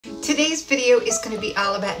Today's video is going to be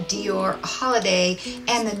all about Dior Holiday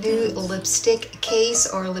and the new lipstick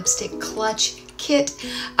case or lipstick clutch kit.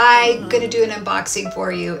 I'm going to do an unboxing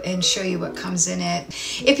for you and show you what comes in it.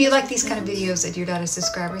 If you like these kind of videos and you're not a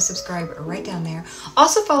subscriber, subscribe right down there.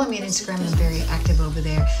 Also follow me on Instagram. I'm very active over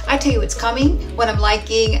there. I tell you what's coming, what I'm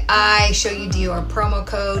liking. I show you Dior promo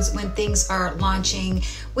codes when things are launching,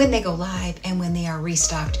 when they go live, and when they are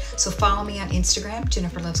restocked. So follow me on Instagram,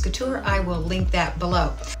 Jenniferlovesdior. I will link that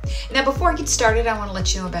below. Now before I get started, I want to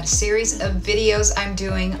let you know about a series of videos I'm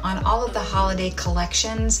doing on all of the holiday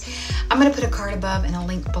collections. I'm going to put a card above and a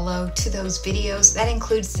link below to those videos. That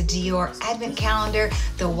includes the Dior Advent Calendar,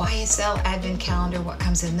 the YSL Advent Calendar, what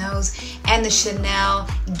comes in those, and the Chanel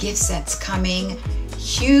gift sets coming.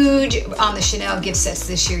 Huge on the Chanel gift sets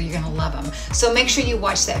this year. You're gonna love them. So make sure you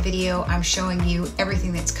watch that video. I'm showing you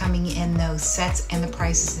everything that's coming in those sets and the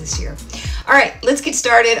prices this year. All right, let's get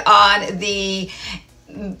started on the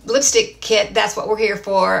lipstick kit. That's what we're here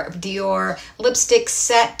for. Dior lipstick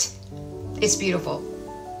set. It's beautiful.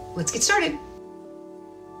 Let's get started.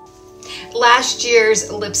 Last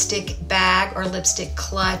year's lipstick bag or lipstick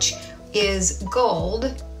clutch is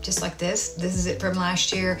gold, just like this. This is it from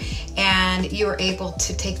last year, and you are able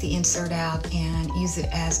to take the insert out and use it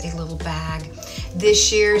as a little bag.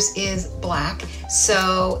 This year's is black,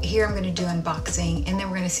 so here I'm going to do unboxing, and then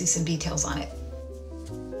we're going to see some details on it.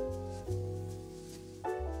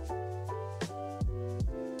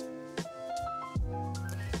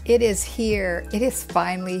 It is here. It is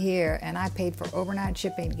finally here, and I paid for overnight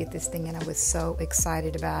shipping to get this thing, and I was so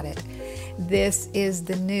excited about it. This is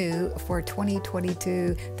the new for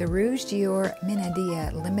 2022, the Rouge Dior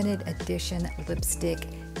Minaudiere limited edition lipstick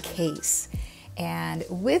case. And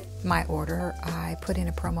with my order, I put in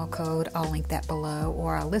a promo code. I'll link that below,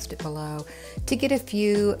 or I'll list it below, to get a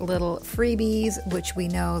few little freebies, which we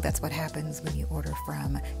know that's what happens when you order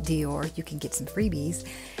from Dior. You can get some freebies.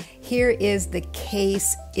 Here is the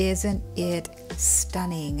case. Isn't it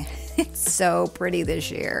stunning? It's so pretty this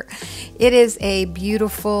year. It is a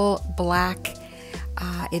beautiful black.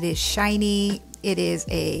 It is shiny. It is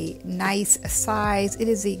a nice size. It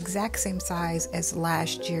is the exact same size as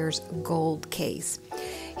last year's gold case.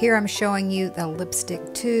 Here I'm showing you the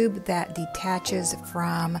lipstick tube that detaches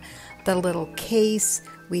from the little case.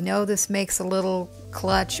 We know this makes a little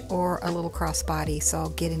clutch or a little crossbody, so I'll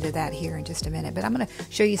get into that here in just a minute. But I'm going to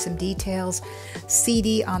show you some details.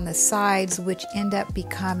 CD on the sides, which end up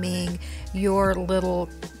becoming your little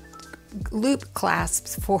loop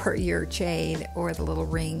clasps for your chain, or the little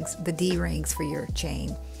rings, the D rings for your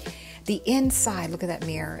chain. The inside, look at that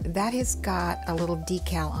mirror, that has got a little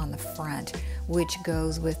decal on the front, which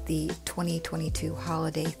goes with the 2022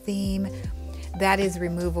 holiday theme. That is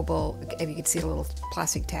removable. If you can see a little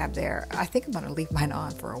plastic tab there. I think I'm going to leave mine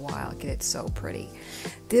on for a while. It's so pretty.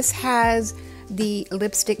 This has the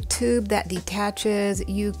lipstick tube that detaches.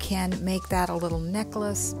 You can make that a little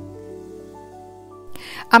necklace.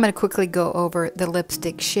 I'm going to quickly go over the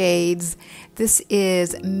lipstick shades. This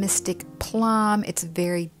is Mystic Plum. It's a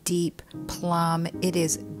very deep plum. It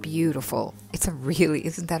is beautiful. It's a really,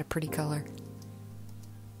 isn't that a pretty color?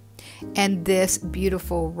 And this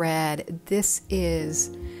beautiful red, this is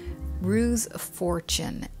Rose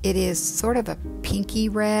Fortune. It is sort of a pinky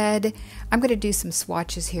red. I'm going to do some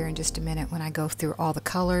swatches here in just a minute when I go through all the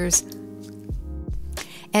colors.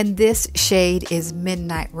 And this shade is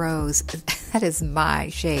Midnight Rose. That is my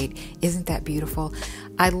shade. Isn't that beautiful?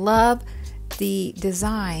 I love the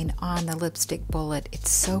design on the lipstick bullet. It's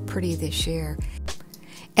so pretty this year.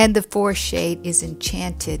 And the fourth shade is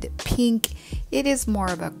Enchanted Pink. It is more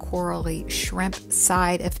of a corally shrimp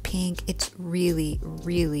side of pink. It's really,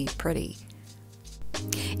 really pretty.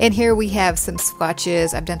 And here we have some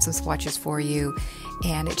swatches. I've done some swatches for you,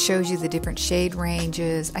 and it shows you the different shade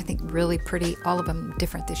ranges. I think really pretty, all of them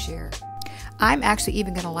different this year. I'm actually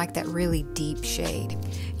even going to like that really deep shade.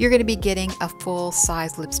 You're going to be getting a full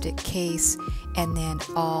size lipstick case, and then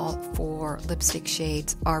all 4 lipstick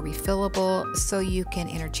shades are refillable, so you can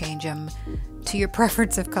interchange them to your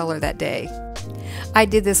preference of color that day. I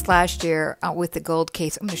did this last year with the gold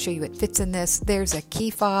case. I'm going to show you what fits in this. There's a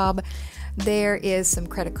key fob. There is some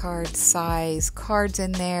credit card size cards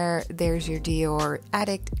in there. There's your Dior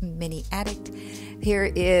Addict, Mini Addict. Here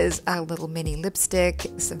is a little mini lipstick,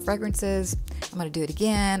 some fragrances. I'm going to do it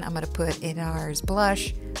again. I'm going to put in ours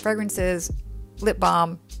blush, fragrances, lip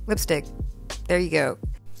balm, lipstick. There you go.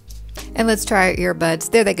 And let's try our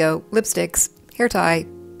earbuds. There they go. Lipsticks, hair tie,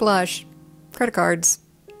 blush, credit cards,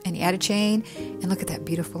 and you add a chain, and look at that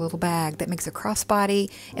beautiful little bag that makes a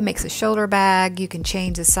crossbody. It makes a shoulder bag. You can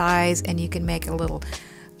change the size, and you can make a little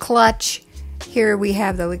clutch Here we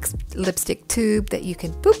have the lipstick tube that you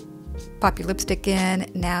can boop, pop your lipstick in.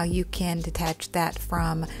 Now you can detach that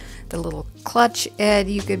from the little clutch, and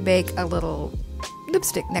you could make a little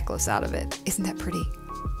lipstick necklace out of it. Isn't that pretty?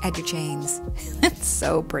 Add your chains. It's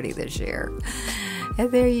so pretty this year.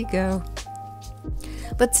 And there you go.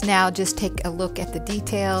 Let's now just take a look at the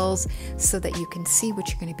details so that you can see what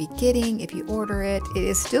you're going to be getting if you order it. It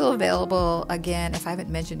is still available. Again, if I haven't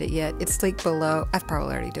mentioned it yet, it's linked below. I've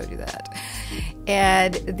probably already told you that.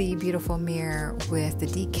 And the beautiful mirror with the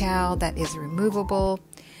decal that is removable.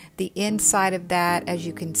 The inside of that, as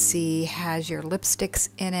you can see, has your lipsticks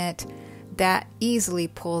in it. That easily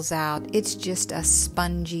pulls out. It's just a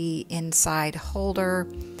spongy inside holder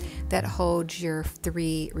that holds your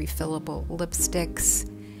 3 refillable lipsticks,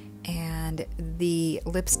 and the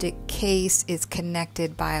lipstick case is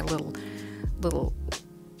connected by a little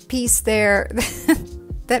piece there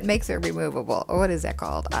that makes it removable. What is that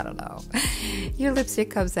called? I don't know. Your lipstick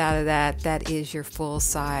comes out of that. That is your full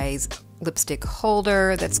size lipstick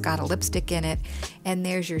holder that's got a lipstick in it, and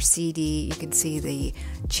there's your CD. You can see the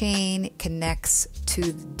chain connects to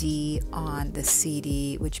the D on the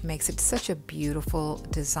CD, which makes it such a beautiful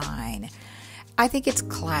design. I think it's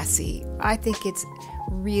classy. I think it's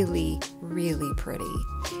really, really pretty.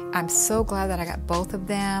 I'm so glad that I got both of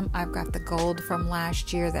them. I've got the gold from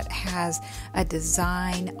last year that has a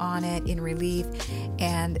design on it in relief,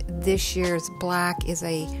 and this year's black is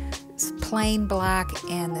a plain black,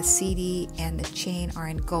 and the CD and the chain are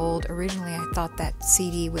in gold. Originally I thought that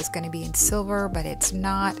CD was going to be in silver, but it's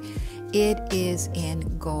not. It is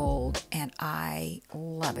in gold, and I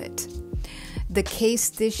love it. The case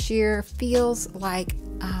this year feels like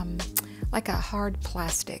a hard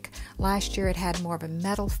plastic. Last year it had more of a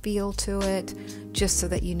metal feel to it, just so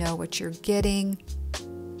that you know what you're getting.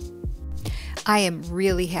 I am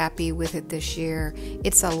really happy with it this year.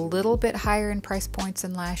 It's a little bit higher in price points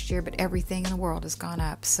than last year, but everything in the world has gone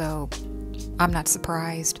up, so I'm not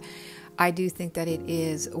surprised. I do think that it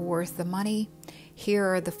is worth the money. Here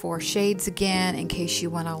are the 4 shades again, in case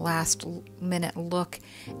you want a last minute look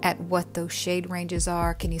at what those shade ranges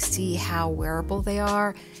are. Can you see how wearable they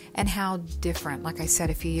are and how different? Like I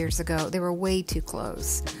said a few years ago, they were way too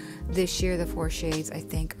close. This year, the 4 shades, I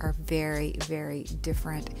think, are very, very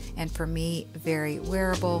different, and for me, very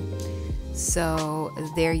wearable. So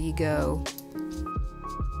there you go.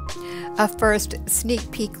 A first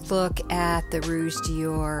sneak peek look at the Rouge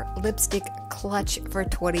Dior lipstick clutch for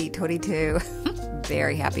 2022.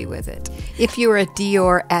 Very happy with it. If you're a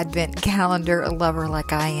Dior Advent Calendar lover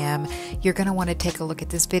like I am, you're going to want to take a look at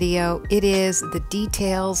this video. It is the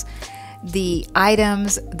details, the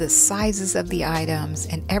items, the sizes of the items,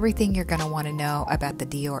 and everything you're going to want to know about the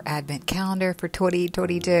Dior Advent Calendar for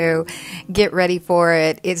 2022. Get ready for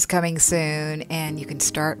it. It's coming soon, and you can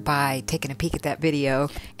start by taking a peek at that video.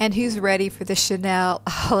 And who's ready for the Chanel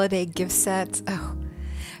holiday gift sets? Oh,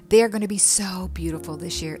 they are going to be so beautiful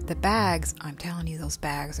this year. The bags, I'm telling you, those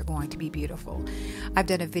bags are going to be beautiful. I've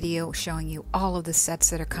done a video showing you all of the sets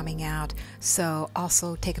that are coming out, so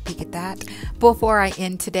also take a peek at that. Before I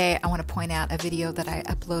end today, I want to point out a video that I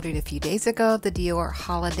uploaded a few days ago, the Dior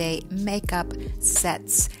Holiday makeup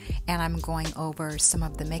sets, and I'm going over some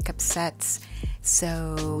of the makeup sets,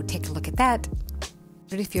 so take a look at that.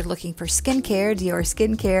 If you're looking for skincare, Dior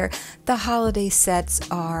skincare, the holiday sets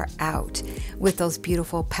are out with those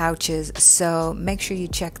beautiful pouches. So make sure you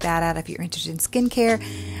check that out if you're interested in skincare.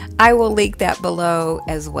 I will link that below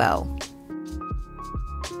as well.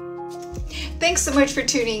 Thanks so much for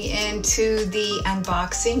tuning in to the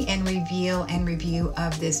unboxing and reveal and review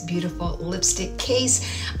of this beautiful lipstick case.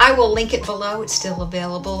 I will link it below. It's still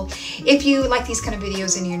available. If you like these kind of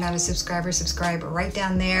videos and you're not a subscriber, subscribe right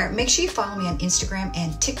down there. Make sure you follow me on Instagram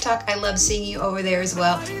and TikTok. I love seeing you over there as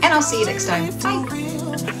well. And I'll see you next time. Bye.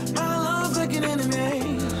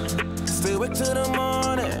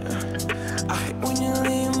 I hate when you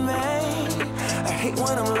leave me. I hate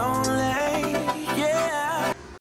when I'm lonely.